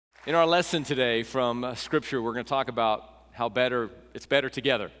In our lesson today from Scripture, we're going to talk about how it's better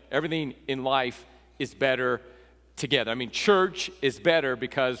together. Everything in life is better together. I mean, church is better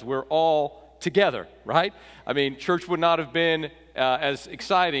because we're all together, right? I mean, church would not have been as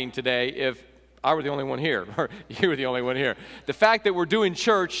exciting today if I were the only one here, or you were the only one here. The fact that we're doing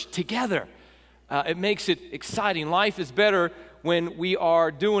church together, it makes it exciting. Life is better when we are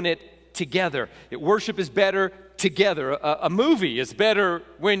doing it together. Worship is better together. A movie is better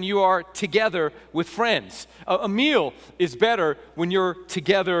when you are together with friends. A meal is better when you're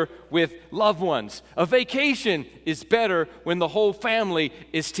together with loved ones. A vacation is better when the whole family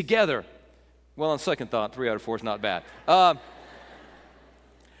is together. Well, on second thought, 3 out of 4 is not bad. I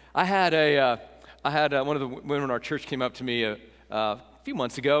had one of the women in our church came up to me a few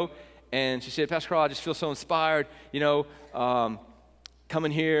months ago, and she said, "Pastor Carl, I just feel so inspired,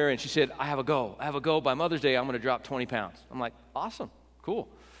 coming here." And she said, I have a goal. By Mother's Day, I'm going to drop 20 pounds. I'm like, awesome, cool.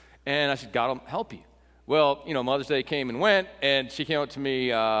 And I said, God will help you. Well, Mother's Day came and went, and she came up to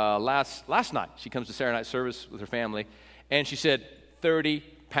me last night. She comes to Saturday night service with her family, and she said, 30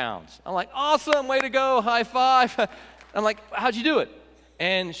 pounds. I'm like, awesome, way to go, high five. I'm like, how'd you do it?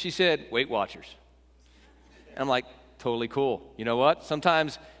 And she said, Weight Watchers. I'm like, totally cool. You know what?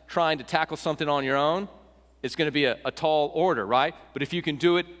 Sometimes trying to tackle something on your own, it's going to be a tall order, right? But if you can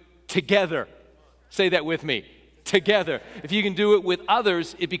do it together, say that with me, together. If you can do it with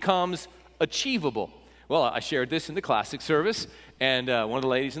others, it becomes achievable. Well, I shared this in the classic service, and one of the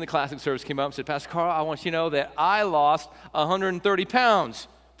ladies in the classic service came up and said, Pastor Carl, I want you to know that I lost 130 pounds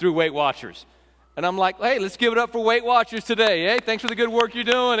through Weight Watchers. And I'm like, hey, let's give it up for Weight Watchers today. Hey, thanks for the good work you're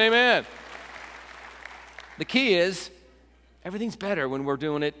doing. Amen. The key is everything's better when we're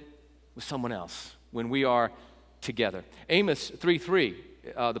doing it with someone else, when we are together. Amos 3:3,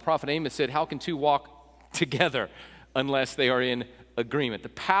 the prophet Amos said, how can two walk together unless they are in agreement? The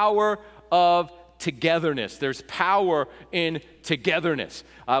power of togetherness. There's power in togetherness.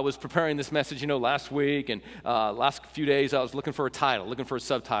 I was preparing this message, last week, and last few days I was looking for a title, looking for a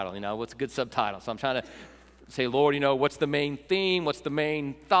subtitle. What's a good subtitle? So I'm trying to say, Lord, what's the main theme? What's the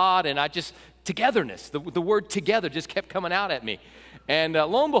main thought? And togetherness. The word together just kept coming out at me. And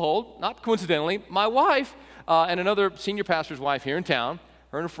lo and behold, not coincidentally, my wife and another senior pastor's wife here in town,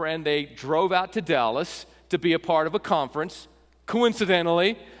 her and a friend, they drove out to Dallas to be a part of a conference,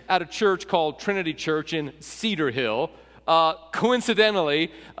 coincidentally, at a church called Trinity Church in Cedar Hill.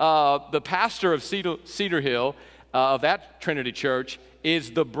 Coincidentally, the pastor of Cedar Hill, of that Trinity Church,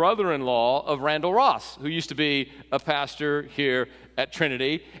 is the brother-in-law of Randall Ross, who used to be a pastor here at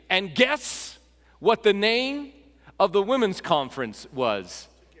Trinity. And guess what the name of the women's conference was?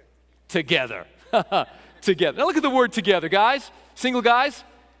 Together. Together. Now look at the word together, guys. Single guys,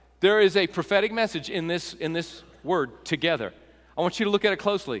 there is a message in this word, together. I want you to look at it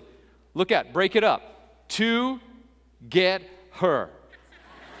closely. Break it up. To get her.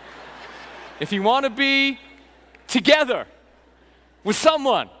 If you want to be together with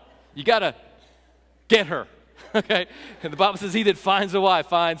someone, you got to get her. Okay? And the Bible says, he that finds a wife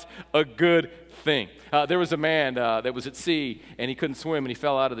finds a good thing. There was a man that was at sea, and he couldn't swim, and he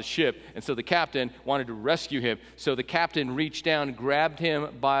fell out of the ship, and so the captain wanted to rescue him. So the captain reached down, grabbed him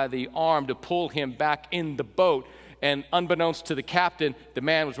by the arm to pull him back in the boat, and unbeknownst to the captain, the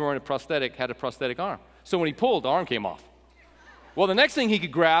man was wearing had a prosthetic arm. So when he pulled, the arm came off. Well, the next thing he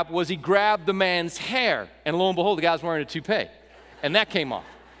could grab was he grabbed the man's hair, and lo and behold, the guy was wearing a toupee, and that came off.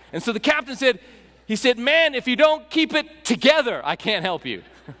 And so the captain said, man, if you don't keep it together, I can't help you.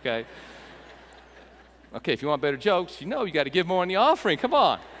 Okay. Okay, if you want better jokes, you got to give more in the offering. Come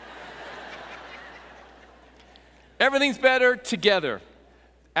on. Everything's better together.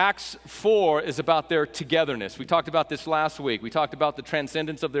 Acts 4 is about their togetherness. We talked about this last week. We talked about the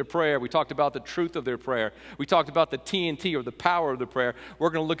transcendence of their prayer. We talked about the truth of their prayer. We talked about the TNT, or the power of the prayer. We're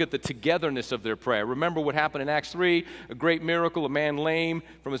going to look at the togetherness of their prayer. Remember what happened in Acts 3? A great miracle. A man lame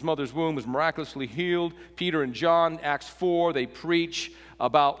from his mother's womb was miraculously healed. Peter and John, Acts 4, they preach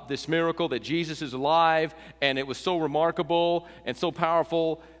about this miracle that Jesus is alive, and it was so remarkable and so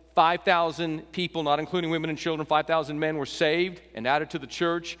powerful. 5,000 people, not including women and children, 5,000 men were saved and added to the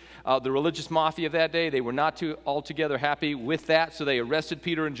church. The religious mafia of that day, they were not altogether happy with that, so they arrested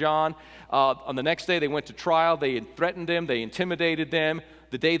Peter and John. On the next day, they went to trial. They threatened them. They intimidated them.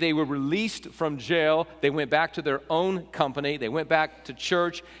 The day they were released from jail, they went back to their own company. They went back to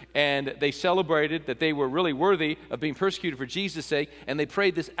church, and they celebrated that they were really worthy of being persecuted for Jesus' sake, and they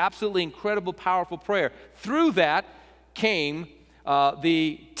prayed this absolutely incredible, powerful prayer. Through that came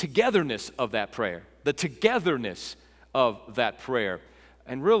the togetherness of that prayer, the togetherness of that prayer.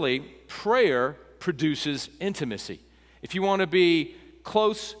 And really, prayer produces intimacy. If you want to be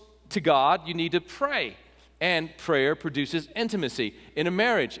close to God, you need to pray. And prayer produces intimacy. In a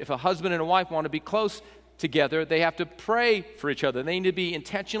marriage, if a husband and a wife want to be close together, they have to pray for each other. They need to be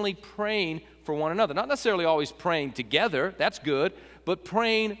intentionally praying for one another. Not necessarily always praying together, that's good, but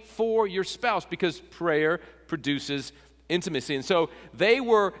praying for your spouse, because prayer produces intimacy. And so they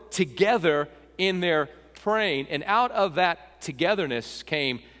were together in their praying, and out of that togetherness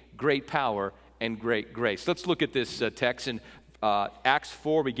came great power and great grace. Let's look at this text in Acts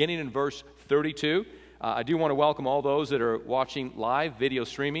 4, beginning in verse 32. I do want to welcome all those that are watching live video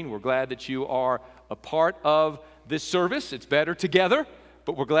streaming. We're glad that you are a part of this service. It's better together,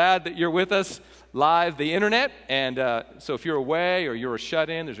 but we're glad that you're with us live, the internet. And so if you're away or you're a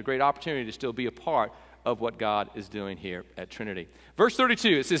shut-in, there's a great opportunity to still be a part of what God is doing here at Trinity. Verse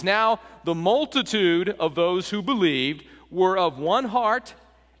 32, it says, "Now the multitude of those who believed were of one heart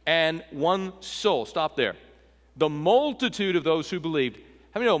and one soul." Stop there. The multitude of those who believed.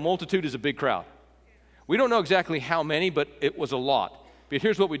 How many know a multitude is a big crowd? We don't know exactly how many, but it was a lot. But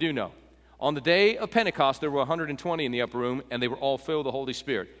here's what we do know. On the day of Pentecost, there were 120 in the upper room, and they were all filled with the Holy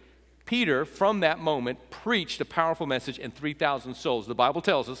Spirit. Peter, from that moment, preached a powerful message, and 3,000 souls. The Bible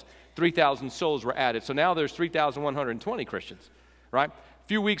tells us 3,000 souls were added. So now there's 3,120 Christians, right? A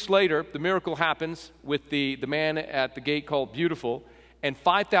few weeks later, the miracle happens with the man at the gate called Beautiful, and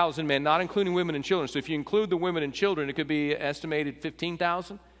 5,000 men, not including women and children. So if you include the women and children, it could be estimated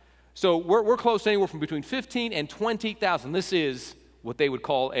 15,000. So we're close to anywhere from between 15 and 20,000. This is what they would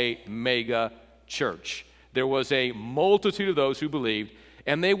call a mega church. There was a multitude of those who believed,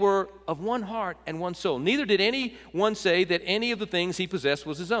 and they were of one heart and one soul. Neither did anyone say that any of the things he possessed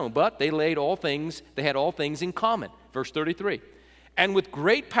was his own, but they had all things in common. Verse 33. "And with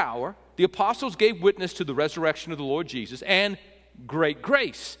great power, the apostles gave witness to the resurrection of the Lord Jesus, and great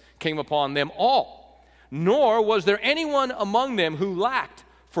grace came upon them all. Nor was there anyone among them who lacked,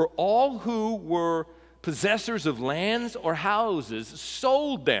 for all who were possessors of lands or houses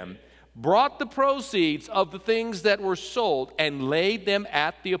sold them, brought the proceeds of the things that were sold, and laid them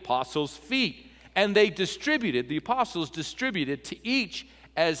at the apostles' feet. And the apostles distributed to each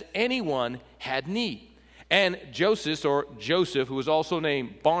as anyone had need. And Joseph, who was also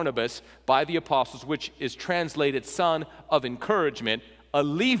named Barnabas by the apostles, which is translated son of encouragement, a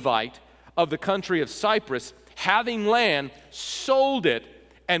Levite of the country of Cyprus, having land, sold it,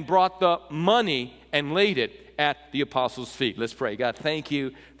 and brought the money and laid it at the apostles' feet." Let's pray. God, thank you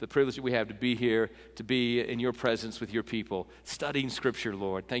for the privilege that we have to be here, to be in your presence with your people, studying Scripture,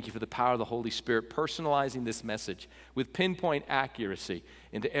 Lord. Thank you for the power of the Holy Spirit personalizing this message with pinpoint accuracy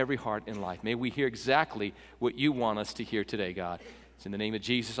into every heart and life. May we hear exactly what you want us to hear today, God. It's in the name of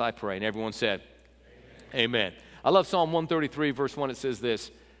Jesus I pray. And everyone said, Amen. I love Psalm 133, verse 1. It says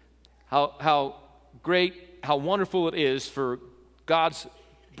this, how great, how wonderful it is for God's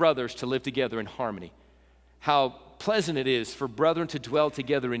brothers to live together in harmony. How pleasant it is for brethren to dwell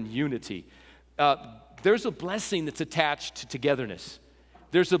together in unity. There's a blessing that's attached to togetherness.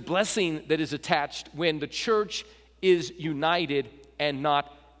 There's a blessing that is attached when the church is united and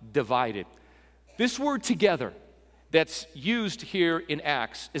not divided. This word together that's used here in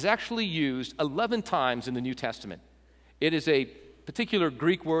Acts is actually used 11 times in the New Testament. It is a particular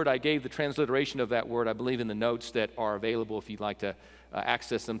Greek word. I gave the transliteration of that word, I believe, in the notes that are available if you'd like to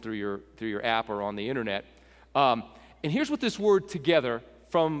access them through your app or on the internet. And here's what this word together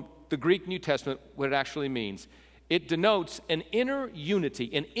from the Greek New Testament, what it actually means. It denotes an inner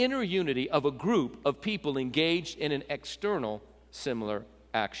unity of a group of people engaged in an external similar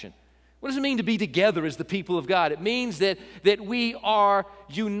action. What does it mean to be together as the people of God? It means that we are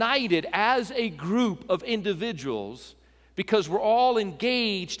united as a group of individuals because we're all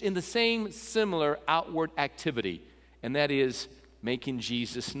engaged in the same similar outward activity, and that is making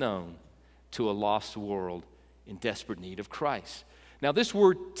Jesus known to a lost world in desperate need of Christ. Now, this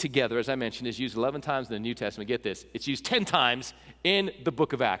word together, as I mentioned, is used 11 times in the New Testament. Get this, it's used 10 times in the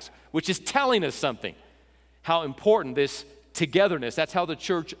book of Acts, which is telling us something, how important this togetherness, that's how the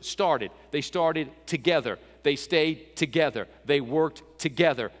church started. They started together. They stayed together. They worked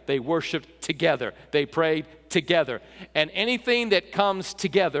together. They worshiped together. They prayed together. And anything that comes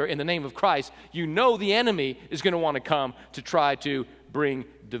together in the name of Christ, you know the enemy is going to want to come to try to bring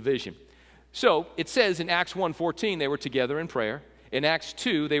division. So it says in Acts 1:14 they were together in prayer. In Acts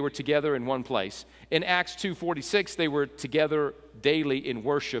 2, they were together in one place. In Acts 2:46, they were together daily in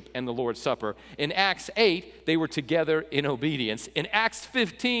worship and the Lord's Supper. In Acts 8, they were together in obedience. In Acts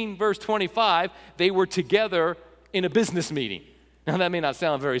 15, verse 25, they were together in a business meeting. Now, that may not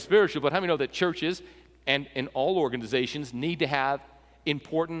sound very spiritual, but how many know that churches and all organizations need to have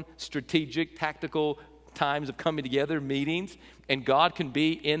important, strategic, tactical times of coming together, meetings, and God can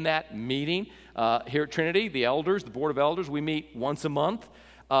be in that meeting. Here at Trinity, the elders, the board of elders, we meet once a month.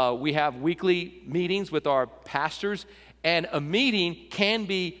 We have weekly meetings with our pastors, and a meeting can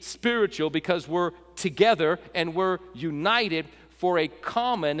be spiritual because we're together and we're united for a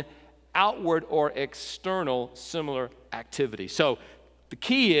common outward or external similar activity. So the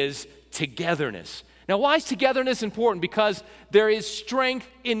key is togetherness. Now, why is togetherness important? Because there is strength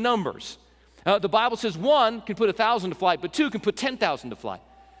in numbers. The Bible says 1 can put 1,000 to flight, but 2 can put 10,000 to flight.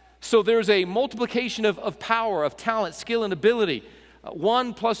 So there's a multiplication of power, of talent, skill, and ability.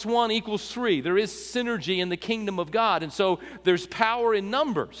 1 plus 1 equals 3. There is synergy in the kingdom of God, and so there's power in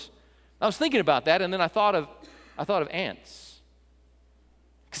numbers. I was thinking about that, and then I thought of ants.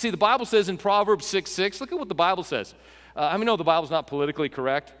 See, the Bible says in Proverbs 6:6, look at what the Bible says. I mean, no, the Bible's not politically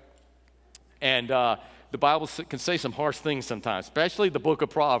correct, and the Bible can say some harsh things sometimes, especially the book of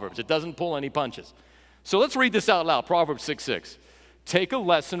Proverbs. It doesn't pull any punches. So let's read this out loud, Proverbs 6:6. Take a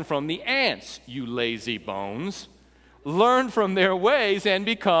lesson from the ants, you lazy bones. Learn from their ways and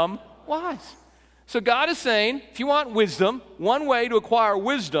become wise. So God is saying, if you want wisdom, one way to acquire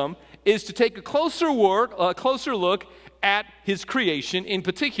wisdom is to take a closer look at his creation. In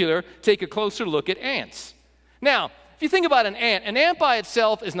particular, take a closer look at ants. Now, if you think about an ant by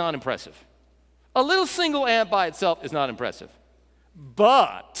itself is not impressive. A little single ant by itself is not impressive.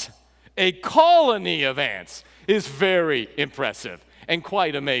 But a colony of ants is very impressive and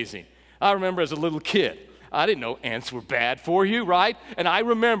quite amazing. I remember as a little kid, I didn't know ants were bad for you, right? And I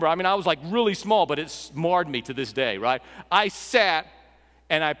remember, I was like really small, but it marred me to this day, right? I sat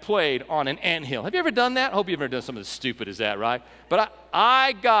and I played on an anthill. Have you ever done that? I hope you've ever done something as stupid as that, right? But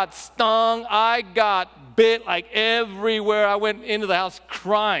I got stung, I got bit like everywhere. I went into the house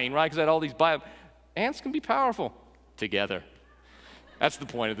crying, right? Because I had all these ants can be powerful together. That's the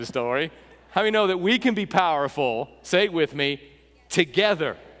point of the story. How many know that we can be powerful, say it with me,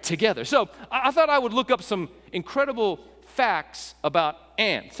 together. So I thought I would look up some incredible facts about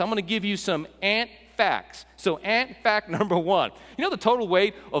ants. I'm going to give you some ant facts. So ant fact number 1. You know the total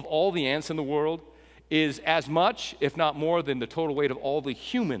weight of all the ants in the world is as much, if not more, than the total weight of all the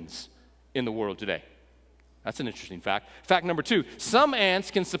humans in the world today. That's an interesting fact. Fact number 2, some ants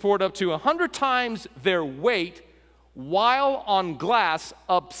can support up to 100 times their weight while on glass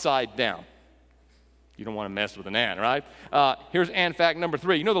upside down. You don't want to mess with an ant, right? Here's ant fact number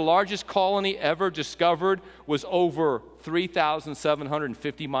 3. You know the largest colony ever discovered was over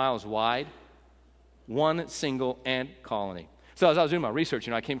 3,750 miles wide? One single ant colony. So as I was doing my research,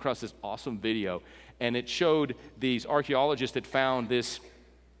 I came across this awesome video, and it showed these archaeologists that found this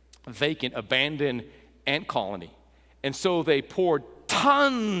vacant, abandoned ant colony. And so they poured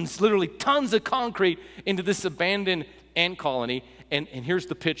literally tons of concrete into this abandoned ant colony. And here's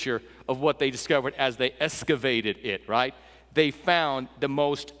the picture of what they discovered as they excavated it, right? They found the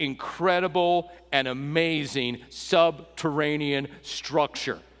most incredible and amazing subterranean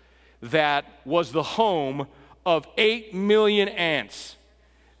structure that was the home of 8 million ants.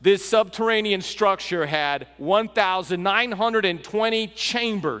 This subterranean structure had 1,920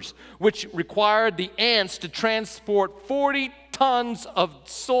 chambers, which required the ants to transport 40 tons of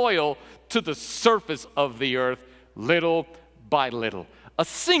soil to the surface of the earth, little by little. A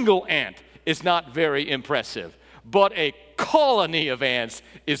single ant is not very impressive, but a colony of ants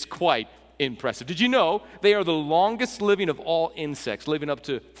is quite impressive. Did you know they are the longest living of all insects, living up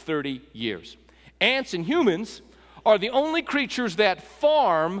to 30 years? Ants and humans are the only creatures that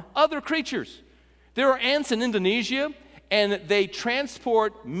farm other creatures. There are ants in Indonesia, and they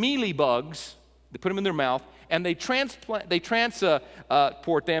transport mealybugs, they put them in their mouth, and they transport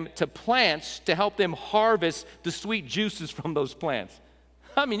them to plants to help them harvest the sweet juices from those plants.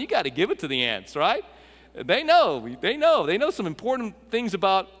 You got to give it to the ants, right? They know some important things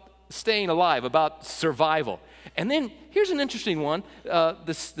about staying alive, about survival. And then here's an interesting one.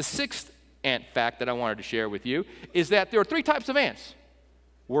 The sixth ant fact that I wanted to share with you is that there are 3 types of ants: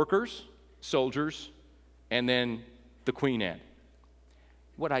 workers, soldiers, and then the queen ant.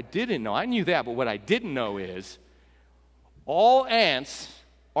 What I didn't know, I knew that, but what I didn't know is all ants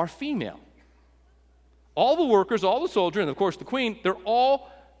are female. All the workers, all the soldiers, and of course the queen, they're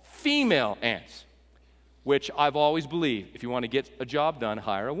all female ants, which I've always believed, if you want to get a job done,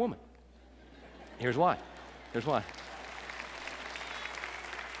 hire a woman. Here's why.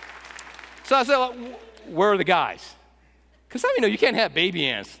 So I said, well, where are the guys? Because you can't have baby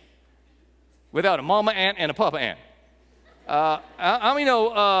ants without a mama ant and a papa ant.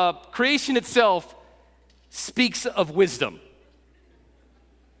 Creation itself speaks of wisdom.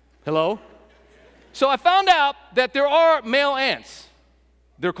 Hello? So I found out that there are male ants.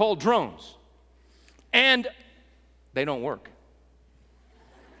 They're called drones. And they don't work.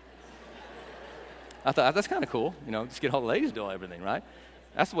 I thought, that's kind of cool. Just get all the ladies to do everything, right?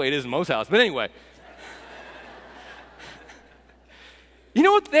 That's the way it is in most houses. But anyway. You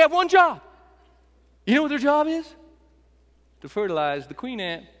know what? They have one job. You know what their job is? To fertilize the queen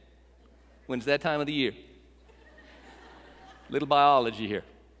ant when it's that time of the year. Little biology here.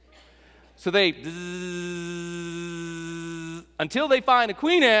 So they, until they find a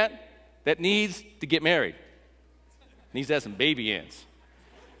queen ant that needs to get married. Needs to have some baby ants.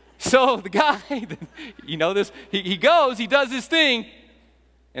 So the guy, you know this, he goes, he does his thing,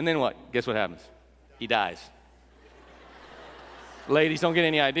 and then what? Guess what happens? He dies. Ladies, don't get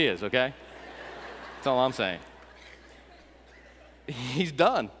any ideas, okay? That's all I'm saying. He's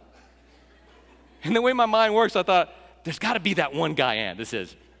done. And the way my mind works, I thought, there's got to be that one guy ant that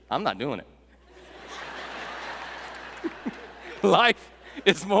says, I'm not doing it. Life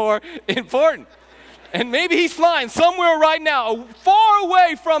is more important. And maybe he's flying somewhere right now, far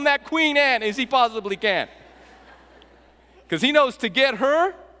away from that queen ant as he possibly can. Because he knows to get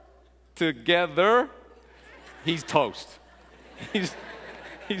her together, he's toast.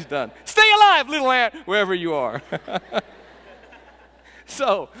 He's done. Stay alive, little ant, wherever you are.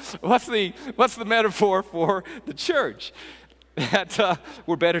 So, what's the metaphor for the church? That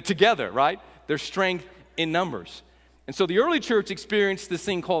we're better together, right? There's strength in numbers. And so the early church experienced this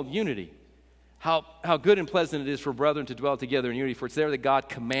thing called unity. How good and pleasant it is for brethren to dwell together in unity, for it's there that God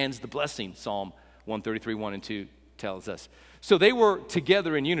commands the blessing, Psalm 133, 1 and 2 tells us. So they were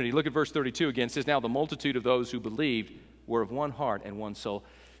together in unity. Look at verse 32 again. It says, now the multitude of those who believed were of one heart and one soul.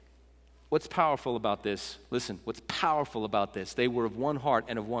 What's powerful about this? Listen, what's powerful about this? They were of one heart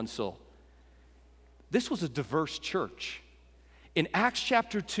and of one soul. This was a diverse church. In Acts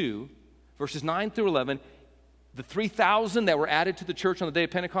chapter 2, verses 9 through 11, the 3,000 that were added to the church on the day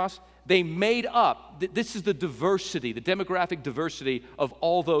of Pentecost, they made up, this is the diversity, the demographic diversity of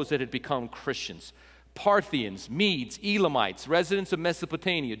all those that had become Christians. Parthians, Medes, Elamites, residents of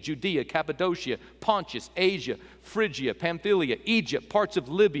Mesopotamia, Judea, Cappadocia, Pontus, Asia, Phrygia, Pamphylia, Egypt, parts of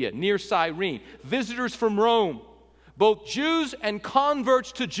Libya, near Cyrene, visitors from Rome, both Jews and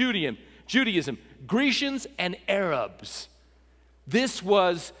converts to Judaism, Grecians and Arabs. This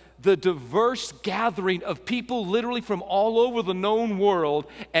was the diverse gathering of people literally from all over the known world,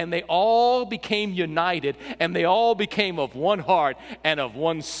 and they all became united, and they all became of one heart and of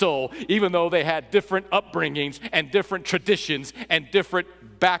one soul, even though they had different upbringings and different traditions and different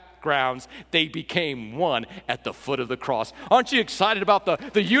backgrounds. They became one at the foot of the cross. Aren't you excited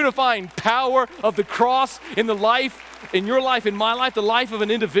about the unifying power of the cross in the life, in your life, in my life, the life of an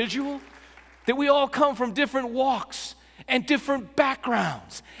individual? That we all come from different walks and different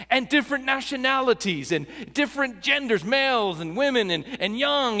backgrounds and different nationalities and different genders, males and women and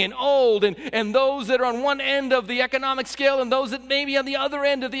young and old, and those that are on one end of the economic scale and those that may be on the other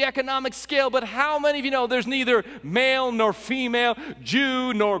end of the economic scale. But how many of you know there's neither male nor female,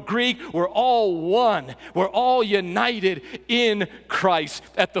 Jew nor Greek? We're all one. We're all united in Christ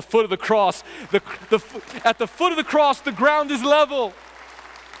at the foot of the cross. At the foot of the cross, the ground is level.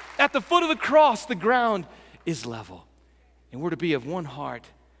 At the foot of the cross, the ground is level. And we're to be of one heart,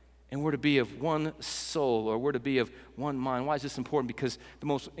 and we're to be of one soul, or we're to be of one mind. Why is this important? Because the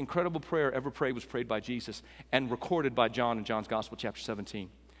most incredible prayer ever prayed was prayed by Jesus and recorded by John in John's Gospel, chapter 17.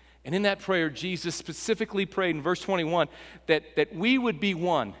 And in that prayer, Jesus specifically prayed in verse 21 that we would be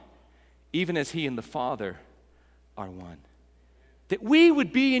one, even as he and the Father are one. That we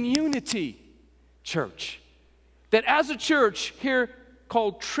would be in unity, church. That as a church here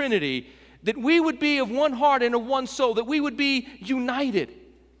called Trinity, that we would be of one heart and of one soul, that we would be united.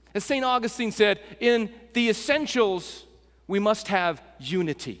 As St. Augustine said, in the essentials, we must have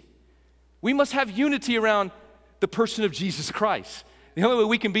unity. We must have unity around the person of Jesus Christ. The only way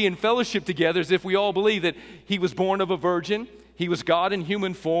we can be in fellowship together is if we all believe that he was born of a virgin, he was God in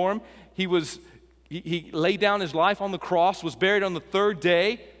human form, he laid down his life on the cross, was buried on the third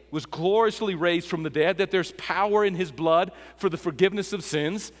day, was gloriously raised from the dead, that there's power in his blood for the forgiveness of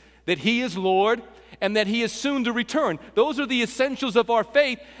sins, that he is Lord, and that he is soon to return. Those are the essentials of our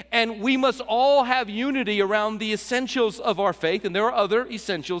faith, and we must all have unity around the essentials of our faith, and there are other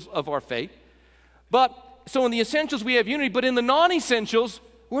essentials of our faith. So in the essentials we have unity, but in the non-essentials,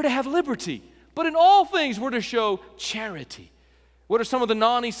 we're to have liberty. But in all things, we're to show charity. What are some of the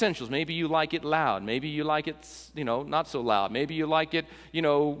non-essentials? Maybe you like it loud. Maybe you like it, not so loud. Maybe you like it,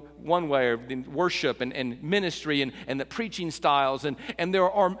 one way, or worship and ministry and the preaching styles. And there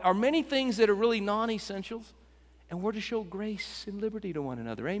are many things that are really non-essentials. And we're to show grace and liberty to one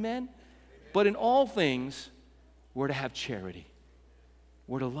another. Amen? But in all things, we're to have charity.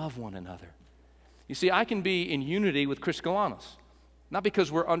 We're to love one another. You see, I can be in unity with Chris Galanos, not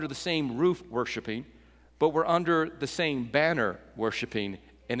because we're under the same roof worshiping, but we're under the same banner worshiping.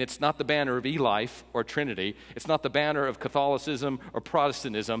 And it's not the banner of E-Life or Trinity. It's not the banner of Catholicism or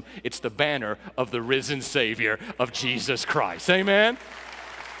Protestantism. It's the banner of the risen Savior of Jesus Christ. Amen?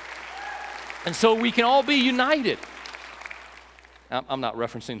 And so we can all be united. I'm not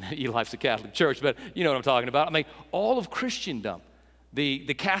referencing that E-Life's a Catholic church, but you know what I'm talking about. I mean, all of Christendom,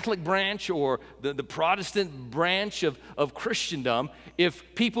 the Catholic branch or the Protestant branch of Christendom,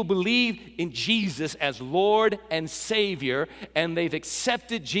 if people believe in Jesus as Lord and Savior, and they've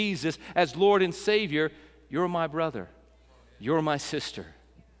accepted Jesus as Lord and Savior, you're my brother. You're my sister.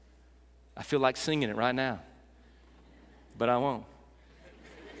 I feel like singing it right now, but I won't.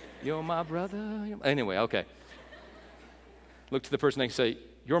 You're my brother. Anyway, okay. Look to the person next and say,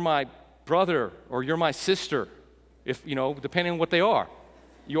 you're my brother or you're my sister. If, depending on what they are.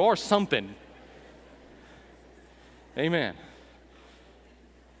 You are something. Amen.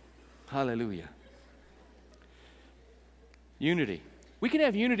 Hallelujah. Unity. We can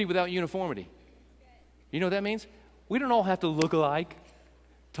have unity without uniformity. You know what that means? We don't all have to look alike,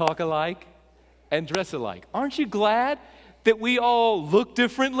 talk alike, and dress alike. Aren't you glad that we all look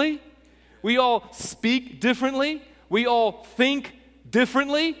differently? We all speak differently? We all think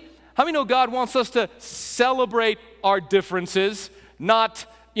differently? How many know God wants us to celebrate our differences, not,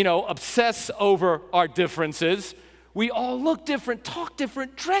 obsess over our differences? We all look different, talk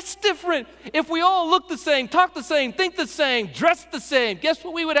different, dress different. If we all look the same, talk the same, think the same, dress the same, guess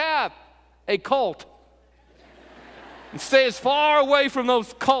what we would have? A cult. And stay as far away from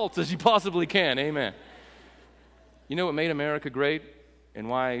those cults as you possibly can. Amen. You know what made America great and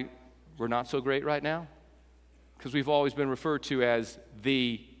why we're not so great right now? Because we've always been referred to as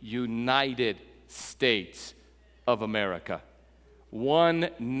the United States of America. One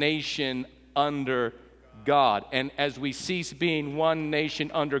nation under God. And as we cease being one nation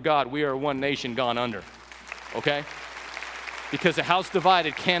under God, we are one nation gone under. Okay? Because a house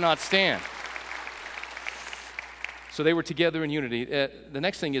divided cannot stand. So they were together in unity. The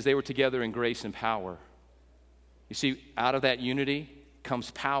next thing is they were together in grace and power. You see, out of that unity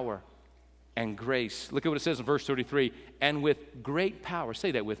comes power and grace. Look at what it says in verse 33. And with great power,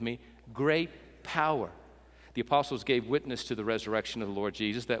 say that with me, great power. The apostles gave witness to the resurrection of the Lord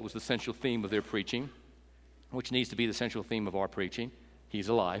Jesus. That was the central theme of their preaching, which needs to be the central theme of our preaching. He's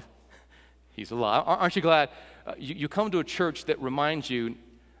alive. He's alive. Aren't you glad? You come to a church that reminds you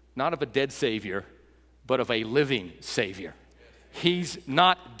not of a dead Savior, but of a living Savior. He's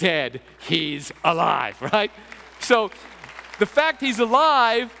not dead. He's alive, right? So the fact He's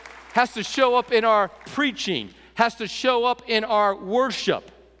alive has to show up in our preaching, has to show up in our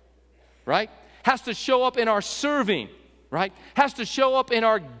worship, right? Has to show up in our serving, right? Has to show up in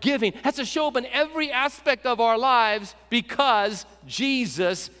our giving, has to show up in every aspect of our lives because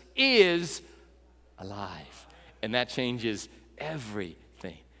Jesus is alive. And that changes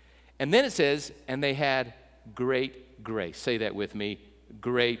everything. And then it says, and they had great grace. Say that with me,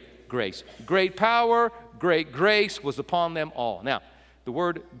 great grace. Great power, great grace was upon them all. Now, the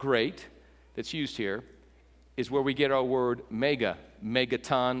word great that's used here is where we get our word mega,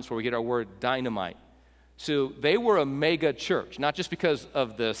 megatons, where we get our word dynamite. So they were a mega church, not just because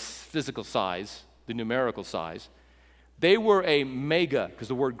of the physical size, the numerical size. They were a mega, because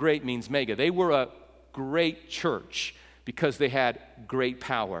the word great means mega. They were a great church because they had great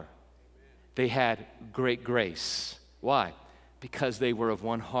power. They had great grace. Why? Because they were of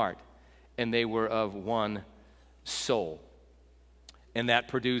one heart and they were of one soul. And that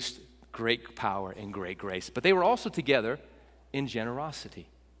produced great power and great grace. But they were also together in generosity.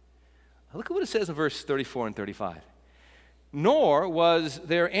 Look at what it says in verse 34 and 35. Nor was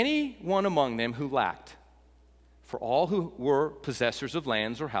there any one among them who lacked. For all who were possessors of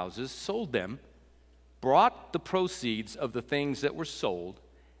lands or houses sold them, brought the proceeds of the things that were sold,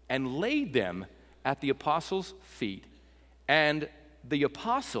 and laid them at the apostles' feet. And the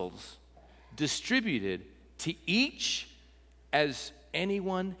apostles distributed to each as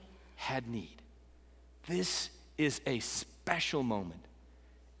anyone had need. This is a special moment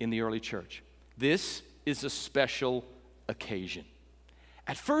in the early church. This is a special occasion.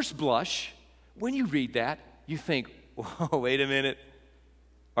 At first blush, when you read that, you think, whoa, wait a minute.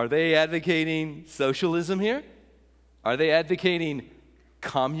 Are they advocating socialism here? Are they advocating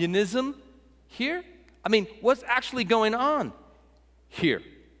communism here? I mean, what's actually going on here?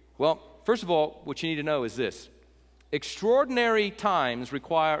 Well, first of all, what you need to know is this. Extraordinary times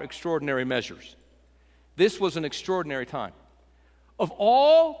require extraordinary measures. This was an extraordinary time. Of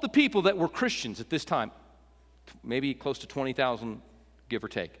all the people that were Christians at this time, maybe close to 20,000, give or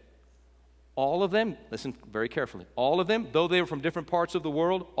take, all of them, listen very carefully, all of them, though they were from different parts of the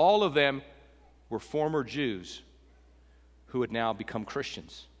world, all of them were former Jews who had now become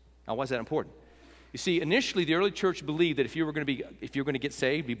Christians. Now, why is that important? You see, initially, the early church believed that if you were going to get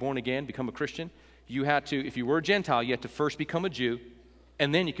saved, be born again, become a Christian, you had to, if you were a Gentile, you had to first become a Jew,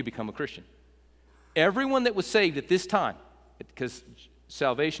 and then you could become a Christian. Everyone that was saved at this time, because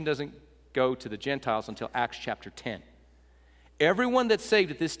salvation doesn't go to the Gentiles until Acts chapter 10. Everyone that's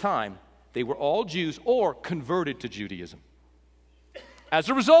saved at this time, they were all Jews or converted to Judaism. As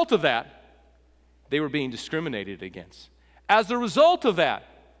a result of that, they were being discriminated against. As a result of that,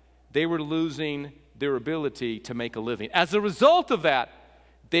 they were losing their ability to make a living. As a result of that,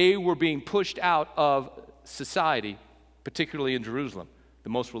 they were being pushed out of society, particularly in Jerusalem, the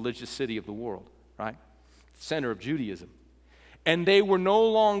most religious city of the world, right? Center of Judaism. And they were no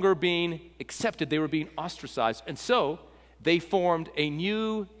longer being accepted. They were being ostracized. And so they formed a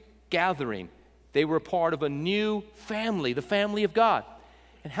new gathering. They were part of a new family, the family of God.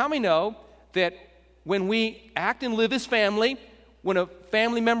 And how many know that when we act and live as family, when a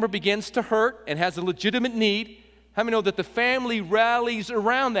family member begins to hurt and has a legitimate need, how many know that the family rallies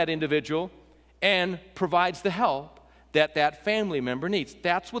around that individual and provides the help that that family member needs?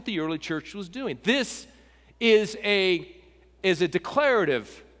 That's what the early church was doing. This is a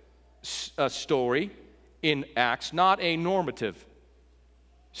declarative story in Acts, not a normative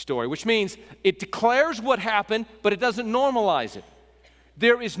story, which means it declares what happened, but it doesn't normalize it.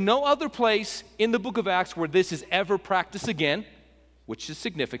 There is no other place in the book of Acts where this is ever practiced again, which is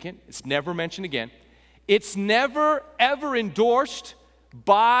significant. It's never mentioned again. It's never, ever endorsed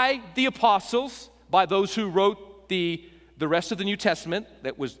by the apostles, by those who wrote the rest of the New Testament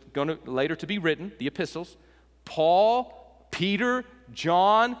that was going to later to be written, the epistles. Paul, Peter,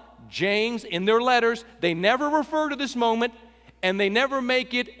 John, James, in their letters, they never refer to this moment, and they never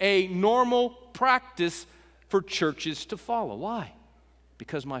make it a normal practice for churches to follow. Why?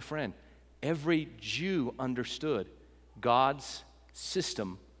 Because, my friend, every Jew understood God's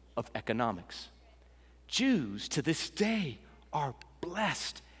system of economics. Jews to this day are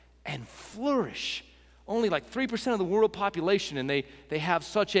blessed and flourish. Only like 3% of the world population, and they have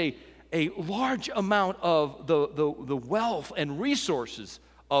such a large amount of the wealth and resources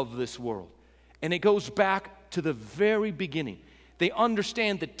of this world. And it goes back to the very beginning. They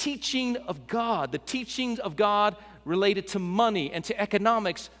understand the teaching of God, the teachings of God related to money and to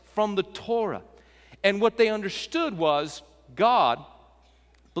economics from the Torah. And what they understood was God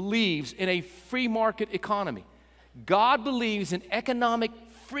believes in a free market economy. God believes in economic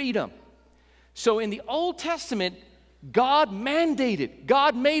freedom. So in the Old Testament, God mandated,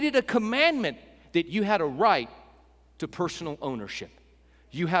 God made it a commandment that you had a right to personal ownership.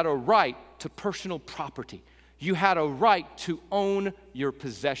 You had a right to personal property. You had a right to own your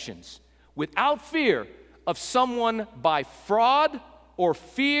possessions without fear of someone by fraud or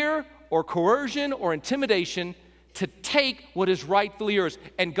fear or coercion or intimidation to take what is rightfully yours.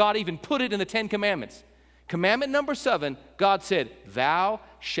 And God even put it in the 10 Commandments. Commandment number 7, God said, "Thou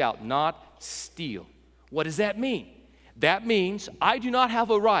shalt not steal." What does that mean? That means I do not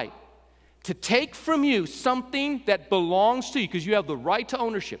have a right to take from you something that belongs to you because you have the right to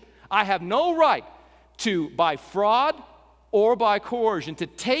ownership. I have no right to, by fraud or by coercion, to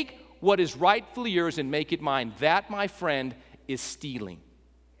take what is rightfully yours and make it mine. That, my friend, is stealing.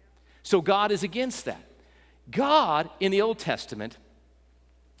 So God is against that. God, in the Old Testament,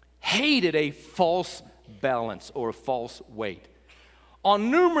 hated a false balance or a false weight.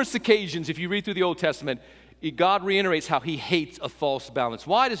 On numerous occasions, if you read through the Old Testament, God reiterates how he hates a false balance.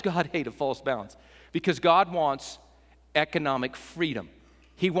 Why does God hate a false balance? Because God wants economic freedom.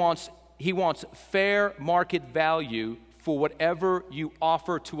 He wants fair market value for whatever you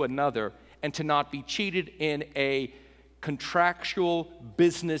offer to another and to not be cheated in a contractual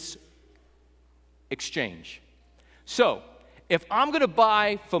business exchange. So, if I'm going to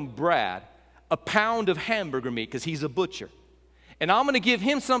buy from Brad a pound of hamburger meat because he's a butcher, and I'm going to give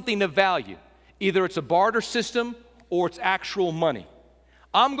him something of value, either it's a barter system or it's actual money.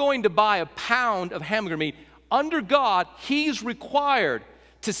 I'm going to buy a pound of hamburger meat. Under God, he's required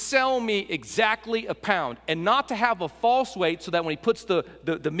to sell me exactly a pound and not to have a false weight so that when he puts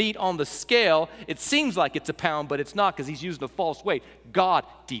the meat on the scale, it seems like it's a pound, but it's not because he's using a false weight. God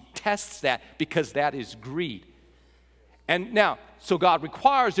detests that because that is greed. And now, so God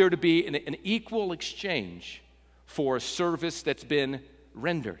requires there to be an equal exchange for a service that's been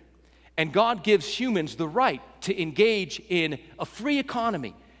rendered. And God gives humans the right to engage in a free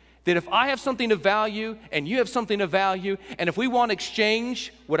economy. That if I have something of value and you have something of value, and if we want to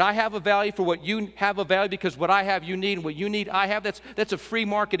exchange what I have of value for what you have of value, because what I have you need and what you need I have, that's a free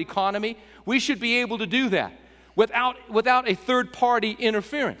market economy. We should be able to do that without a third party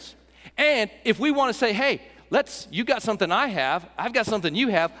interference. And if we want to say, hey, you got something I have, I've got something you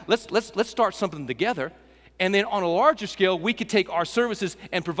have, let's start something together. And then on a larger scale, we could take our services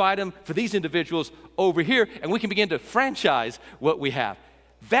and provide them for these individuals over here, and we can begin to franchise what we have.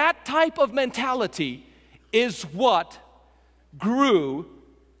 That type of mentality is what grew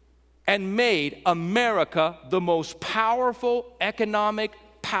and made America the most powerful economic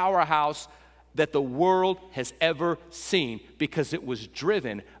powerhouse that the world has ever seen, because it was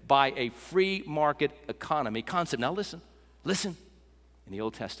driven by a free market economy concept. Now listen. In the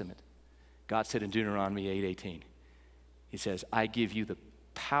Old Testament, God said in Deuteronomy 8:18, He says, I give you the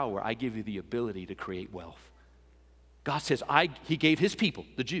power, I give you the ability to create wealth. God says, He gave His people,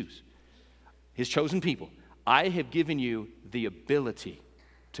 the Jews, His chosen people, I have given you the ability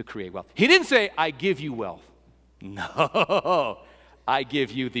to create wealth. He didn't say, I give you wealth. No, I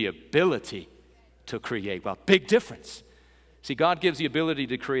give you the ability to create wealth. Big difference. See, God gives the ability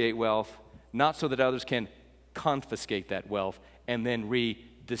to create wealth, not so that others can confiscate that wealth and then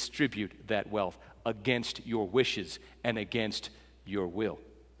redistribute that wealth against your wishes and against your will.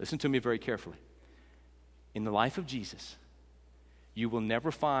 Listen to me very carefully. In the life of Jesus, you will never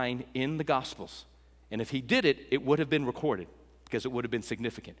find in the Gospels, and if He did it, it would have been recorded because it would have been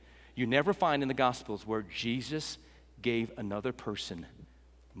significant. You never find in the Gospels where Jesus gave another person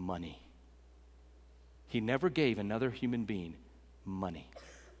money. He never gave another human being money.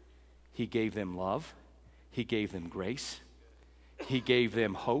 He gave them love. He gave them grace. He gave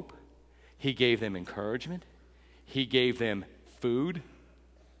them hope. He gave them encouragement. He gave them food.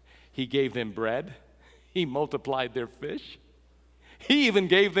 He gave them bread. He multiplied their fish. He even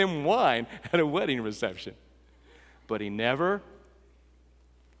gave them wine at a wedding reception. But He never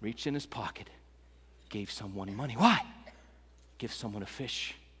reached in His pocket, gave someone money. Why? Give someone a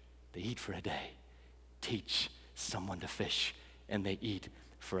fish, they eat for a day. Teach someone to fish, and they eat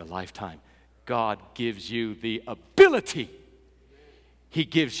for a lifetime. God gives you the ability. He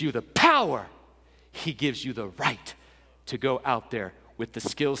gives you the power. He gives you the right to go out there with the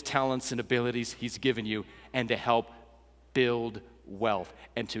skills, talents, and abilities He's given you, and to help build wealth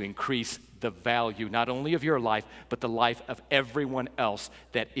and to increase the value not only of your life, but the life of everyone else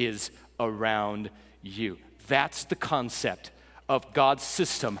that is around you. That's the concept of God's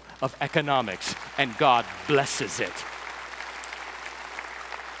system of economics, and God blesses it.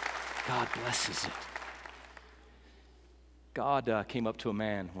 God blesses it. God came up to a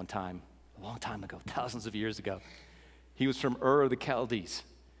man one time, a long time ago, thousands of years ago. He was from Ur of the Chaldees.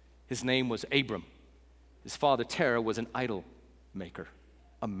 His name was Abram. His father Terah was an idol maker,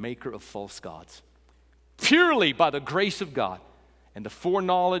 a maker of false gods. Purely by the grace of God and the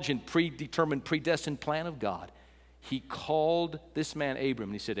foreknowledge and predetermined, predestined plan of God, He called this man Abram,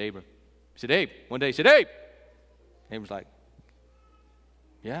 and He said, Abram. He said, Abe. One day He said, Abe. Abram's like,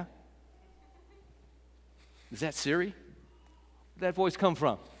 yeah? Is that Siri? Where'd that voice come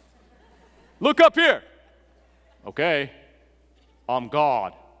from? Look up here. Okay, I'm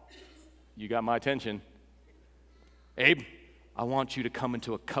God. You got my attention. Abe, I want you to come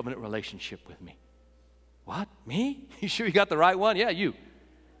into a covenant relationship with me. What? Me? You sure you got the right one? Yeah, you. He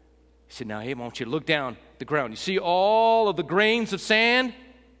said, now, Abe, I want you to look down at the ground. You see all of the grains of sand?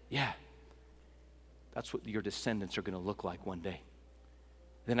 Yeah. That's what your descendants are going to look like one day.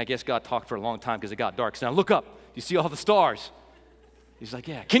 Then I guess God talked for a long time because it got dark. So now look up. You see all the stars? He's like,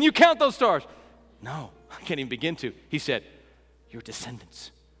 yeah. Can you count those stars? No, I can't even begin to. He said, your descendants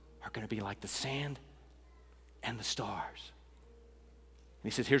are going to be like the sand and the stars.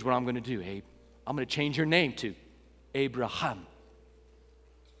 And He says, here's what I'm going to do, Abe. I'm going to change your name to Abraham.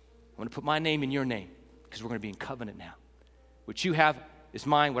 I'm going to put my name in your name because we're going to be in covenant now. What you have is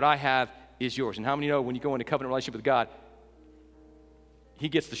mine. What I have is yours. And how many know when you go into covenant relationship with God, He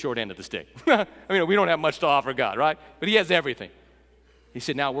gets the short end of the stick? I mean, we don't have much to offer God, right? But He has everything. He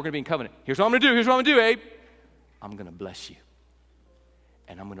said, now we're going to be in covenant. Here's what I'm going to do. Here's what I'm going to do, Abe. I'm going to bless you.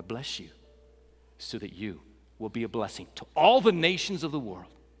 And I'm going to bless you so that you will be a blessing to all the nations of the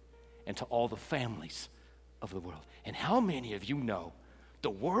world and to all the families of the world. And how many of you know the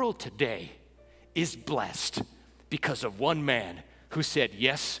world today is blessed because of one man who said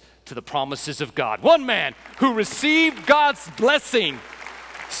yes to the promises of God? One man who received God's blessing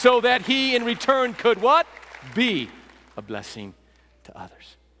so that he in return could what? Be a blessing to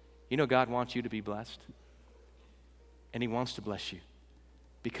others. You know, God wants you to be blessed. And He wants to bless you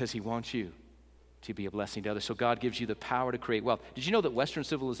because He wants you to be a blessing to others. So God gives you the power to create wealth. Did you know that Western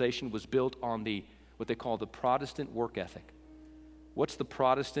civilization was built on what they call the Protestant work ethic? What's the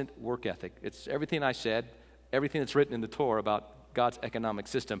Protestant work ethic? It's everything I said, everything that's written in the Torah about God's economic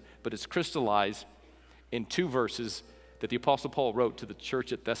system, but it's crystallized in 2 verses that the Apostle Paul wrote to the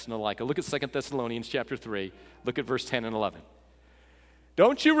church at Thessalonica. Look at 2 Thessalonians chapter 3. Look at verse 10 and 11.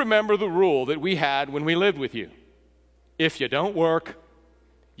 Don't you remember the rule that we had when we lived with you? If you don't work,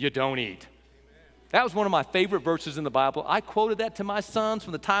 you don't eat. That was one of my favorite verses in the Bible. I quoted that to my sons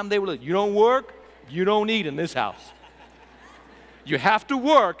from the time they were little. You don't work, you don't eat in this house. You have to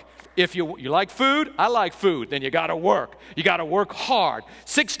work. If you like food, I like food, then you got to work. You got to work hard.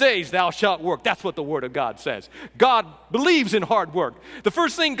 6 days thou shalt work. That's what the Word of God says. God believes in hard work. The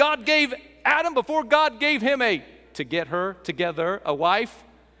first thing God gave Adam before God gave him to get her together, a wife,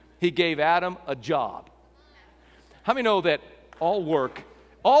 he gave Adam a job. How many know that all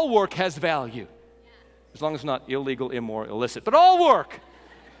work has value? As long as it's not illegal, immoral, illicit. But all work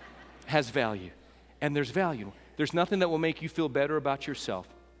has value. And there's value. There's nothing that will make you feel better about yourself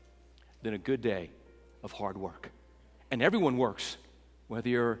than a good day of hard work. And everyone works, whether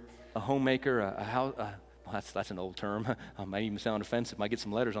you're a homemaker, a house, that's an old term. I might even sound offensive. Might get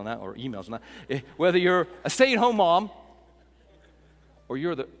some letters on that or emails on that. Whether you're a stay-at-home mom or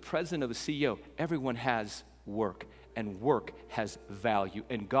you're the president of a CEO, everyone has work. And work has value,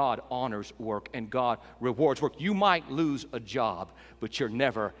 and God honors work, and God rewards work. You might lose a job, but you're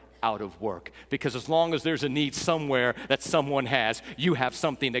never out of work, because as long as there's a need somewhere that someone has, you have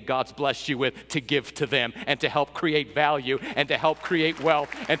something that God's blessed you with to give to them and to help create value and to help create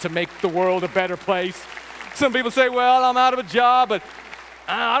wealth and to make the world a better place. Some people say, well, I'm out of a job, but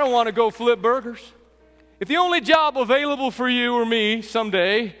I don't want to go flip burgers. If the only job available for you or me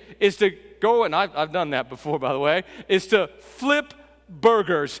someday is to go, and I've done that before, by the way, is to flip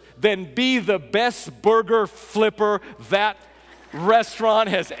burgers, then be the best burger flipper that restaurant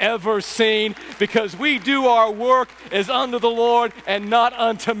has ever seen, because we do our work as unto the Lord and not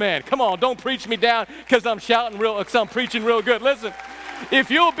unto men. Come on, don't preach me down because I'm preaching real good. Listen, if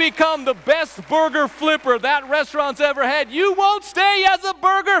you'll become the best burger flipper that restaurant's ever had, you won't stay as a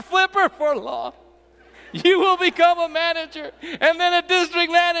burger flipper for long. You will become a manager, and then a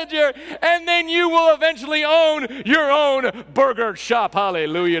district manager, and then you will eventually own your own burger shop.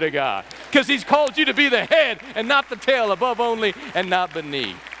 Hallelujah to God. Because He's called you to be the head and not the tail, above only and not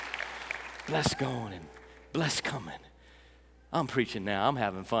beneath. Bless going and bless coming. I'm preaching now. I'm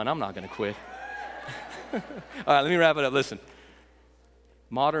having fun. I'm not going to quit. All right, let me wrap it up. Listen.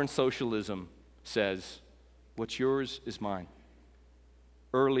 Modern socialism says, what's yours is mine.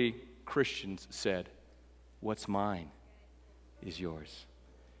 Early Christians said, what's mine is yours.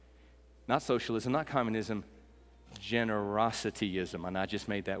 Not socialism, not communism, generosityism. And I just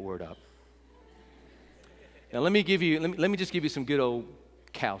made that word up. Now let me just give you some good old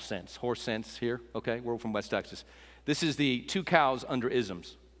cow sense, horse sense here, okay? We're from West Texas. This is the 2 cows under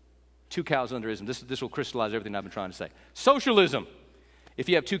isms. 2 cows under isms. This will crystallize everything I've been trying to say. Socialism. If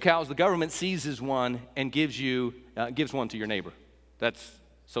you have 2 cows, the government seizes one and gives one to your neighbor. That's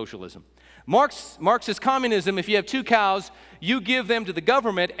socialism. Marxist communism, if you have 2 cows, you give them to the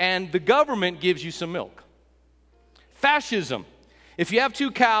government, and the government gives you some milk. Fascism, if you have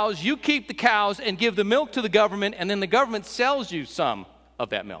 2 cows, you keep the cows and give the milk to the government, and then the government sells you some of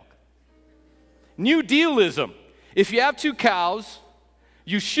that milk. New Dealism, if you have 2 cows,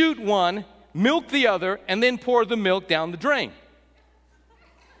 you shoot one, milk the other, and then pour the milk down the drain.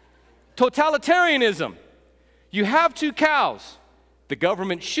 Totalitarianism, you have 2 cows. The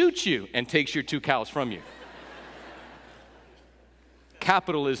government shoots you and takes your 2 cows from you.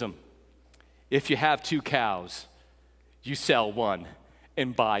 Capitalism. If you have 2 cows, you sell one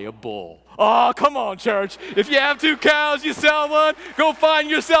and buy a bull. Oh, come on, church. If you have 2 cows, you sell one, go find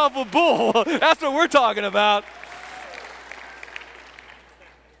yourself a bull. That's what we're talking about.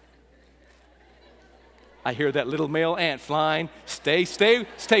 I hear that little male ant flying. Stay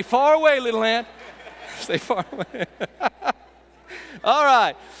far away, little ant. Stay far away. All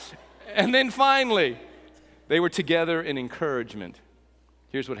right. And then finally, they were together in encouragement.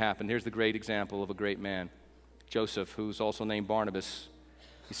 Here's what happened. Here's the great example of a great man, Joseph, who's also named Barnabas.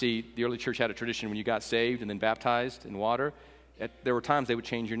 You see, the early church had a tradition when you got saved and then baptized in water, there were times they would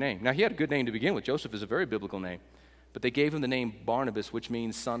change your name. Now, he had a good name to begin with. Joseph is a very biblical name. But they gave him the name Barnabas, which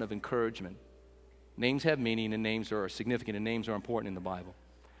means son of encouragement. Names have meaning, and names are significant, and names are important in the Bible.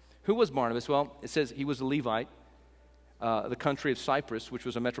 Who was Barnabas? Well, it says he was a Levite. The country of Cyprus, which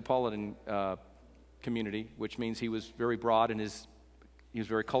was a metropolitan community, which means he was very broad in he was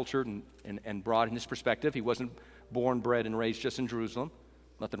very cultured and broad in his perspective. He wasn't born, bred, and raised just in Jerusalem,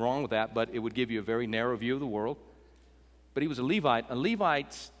 Nothing wrong with that, but it would give you a very narrow view of the world. But he was a Levite, and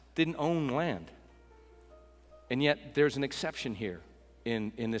Levites didn't own land. And yet there's an exception here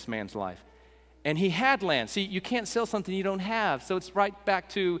in this man's life. And he had land. See, you can't sell something you don't have. So it's right back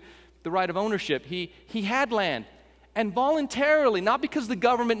to the right of ownership. He had land. And voluntarily, not because the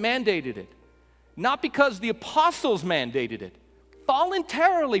government mandated it, not because the apostles mandated it,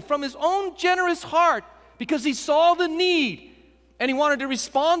 voluntarily from his own generous heart, because he saw the need and he wanted to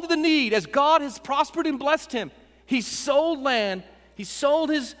respond to the need as God has prospered and blessed him. He sold land. He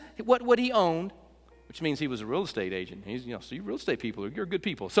sold what he owned, which means he was a real estate agent. He's, so you real estate people, you're good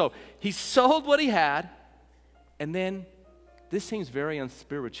people. So he sold what he had, and then this seems very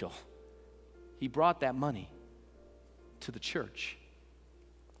unspiritual. He brought that money to the church.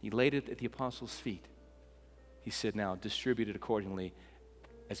 He laid it at the apostles' feet. He said, now distribute it accordingly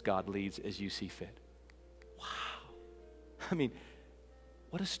as God leads, as you see fit. Wow. I mean,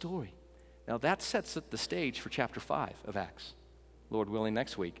 what a story. Now that sets up the stage for chapter 5 of Acts, Lord willing,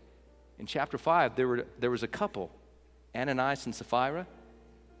 next week. In chapter 5, there was a couple, Ananias and Sapphira.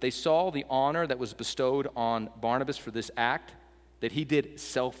 They saw the honor that was bestowed on Barnabas for this act, that he did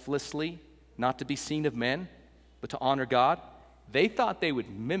selflessly, not to be seen of men, but to honor God. They thought they would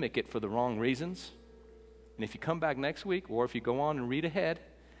mimic it for the wrong reasons. And if you come back next week, or if you go on and read ahead,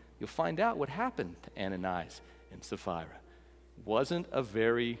 you'll find out what happened to Ananias and Sapphira. Wasn't a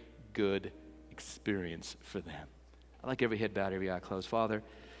very good experience for them. I'd like every head bowed, every eye closed. Father,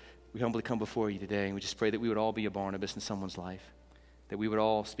 we humbly come before you today, and we just pray that we would all be a Barnabas in someone's life, that we would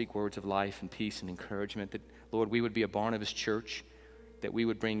all speak words of life and peace and encouragement, that, Lord, we would be a Barnabas church, that we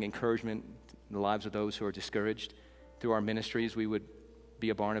would bring encouragement in the lives of those who are discouraged. Through our ministries, we would be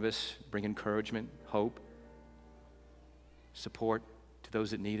a Barnabas, bring encouragement, hope, support to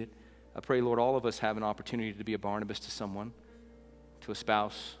those that need it. I pray, Lord, all of us have an opportunity to be a Barnabas to someone, to a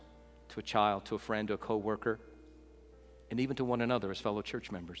spouse, to a child, to a friend, to a co-worker, and even to one another as fellow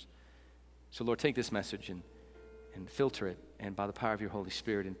church members. So, Lord, take this message and filter it, and by the power of your Holy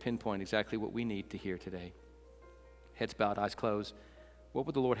Spirit, and pinpoint exactly what we need to hear today. Heads bowed, eyes closed. What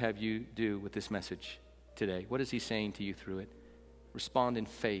would the Lord have you do with this message today? What is he saying to you through it? Respond in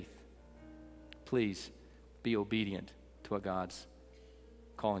faith. Please be obedient to what God's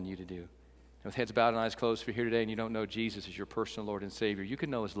calling you to do. And with heads bowed and eyes closed, if you're here today and you don't know Jesus as your personal Lord and Savior, you can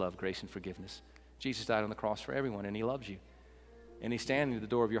know his love, grace, and forgiveness. Jesus died on the cross for everyone, and he loves you. And he's standing at the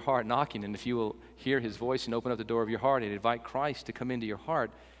door of your heart knocking, and if you will hear his voice and open up the door of your heart and invite Christ to come into your heart,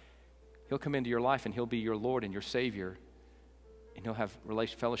 he'll come into your life and he'll be your Lord and your Savior, and he'll have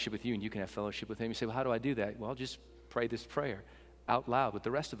fellowship with you, and you can have fellowship with him. You say, well, how do I do that? Well, just pray this prayer out loud with the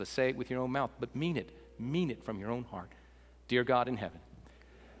rest of us. Say it with your own mouth, but mean it. Mean it from your own heart. Dear God in heaven,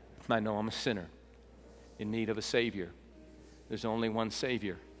 I know I'm a sinner in need of a Savior. There's only one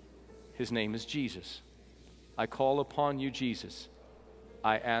Savior. His name is Jesus. I call upon you, Jesus.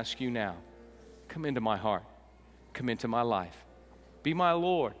 I ask you now, come into my heart. Come into my life. Be my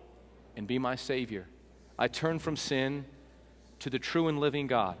Lord and be my Savior. I turn from sin to the true and living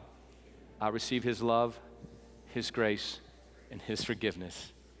God. I receive his love, his grace, and his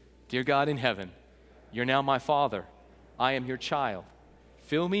forgiveness. Dear God in heaven, you're now my Father. I am your child.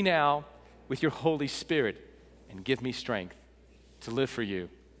 Fill me now with your Holy Spirit and give me strength to live for you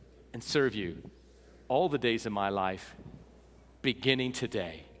and serve you all the days of my life, beginning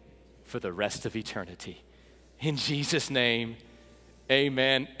today for the rest of eternity. In Jesus' name,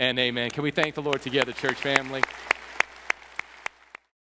 amen and amen. Can we thank the Lord together, church family?